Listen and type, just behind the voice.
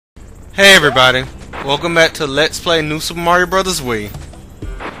Hey everybody, welcome back to Let's Play New Super Mario Bros. Wii.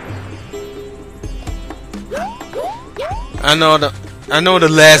 I know the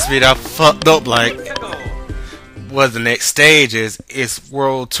last video I fucked up like what the next stage is. It's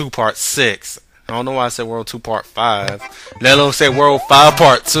World 2 Part 6. I don't know why I said World 2 Part 5. Let alone say World 5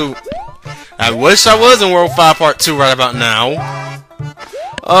 Part 2. I wish I was in World 5 Part 2 right about now.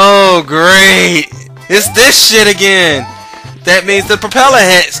 Oh great! It's this shit again! That means the propeller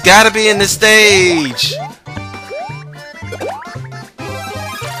hat's gotta be in the stage!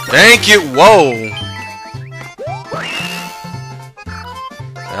 Thank you! Whoa!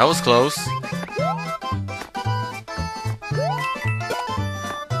 That was close.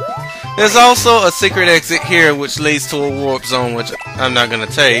 There's also a secret exit here which leads to a warp zone which I'm not gonna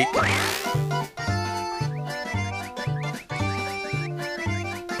take.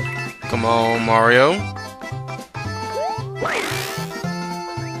 Come on, Mario.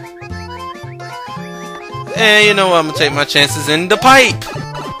 And you know what, I'm gonna take my chances in the pipe.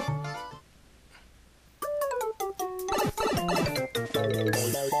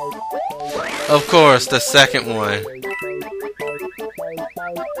 Of course, the second one.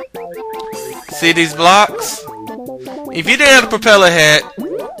 See these blocks? If you didn't have a propeller hat,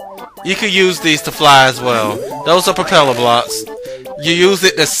 you could use these to fly as well. Those are propeller blocks. You use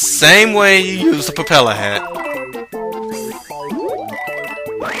it the same way you use the propeller hat.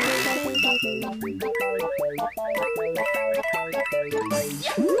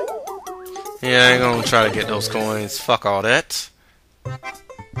 Yeah, I ain't gonna try to get those coins. Fuck all that.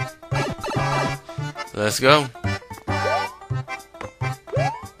 Let's go.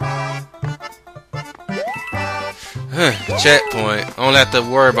 Checkpoint. Only have to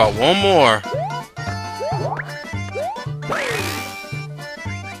worry about one more.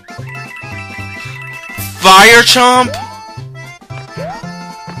 Fire Chomp?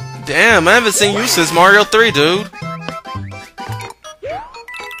 Damn, I haven't seen you since Mario 3, dude.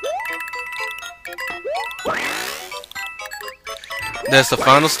 That's the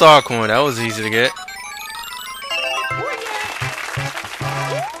final star coin. That was easy to get.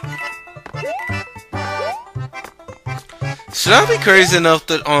 Should I be crazy enough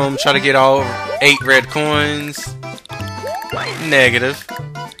to try to get all 8 red coins? Negative.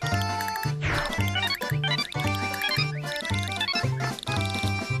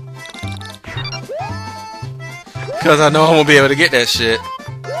 Cause I know I won't be able to get that shit.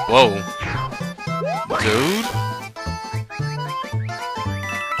 Whoa. Dude.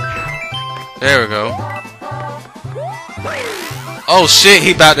 There we go. Oh shit,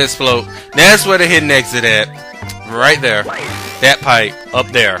 he about to explode. That's where the hidden exit at. Right there. That pipe. Up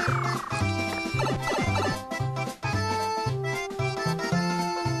there.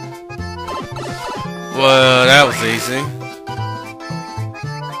 Well, that was easy.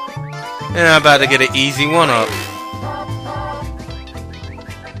 And I'm about to get an easy one up.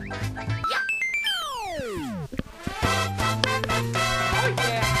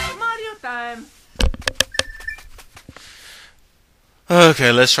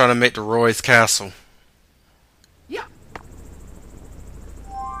 Okay, let's try to make the Roy's Castle. Yeah.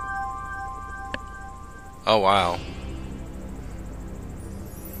 Oh wow.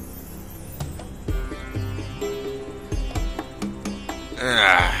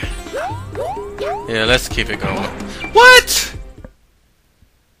 Yeah, let's keep it going. What?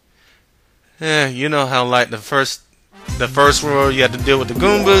 Yeah, you know how like the first world you have to deal with the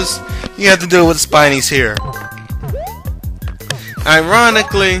Goombas, you have to deal with the Spinies here.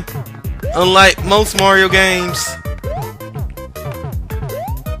 Ironically, unlike most Mario games,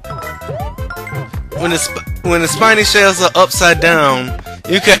 when the spiny shells are upside down,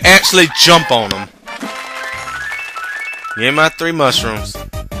 you can actually jump on them. Give me my 3 mushrooms.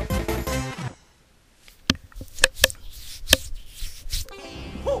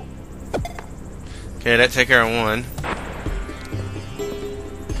 Okay, that take care of one.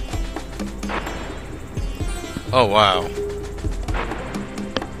 Oh wow.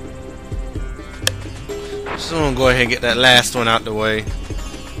 So I'm gonna go ahead and get that last one out the way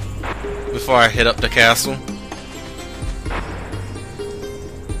before I hit up the castle.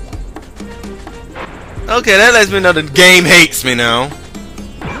 Okay, that lets me know the game hates me now.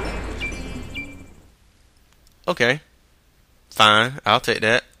 Okay. Fine, I'll take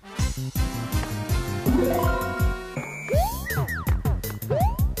that.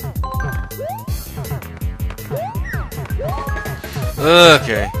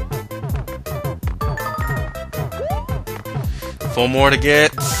 Okay. 4 more to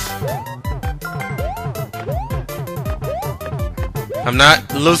get. I'm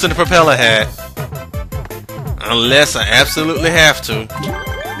not losing the propeller hat. Unless I absolutely have to.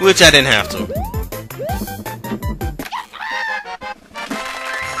 which I didn't have to.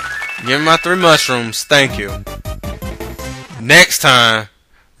 Give me my 3 mushrooms, thank you. Next time,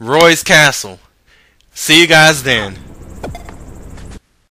 Roy's Castle. See you guys then.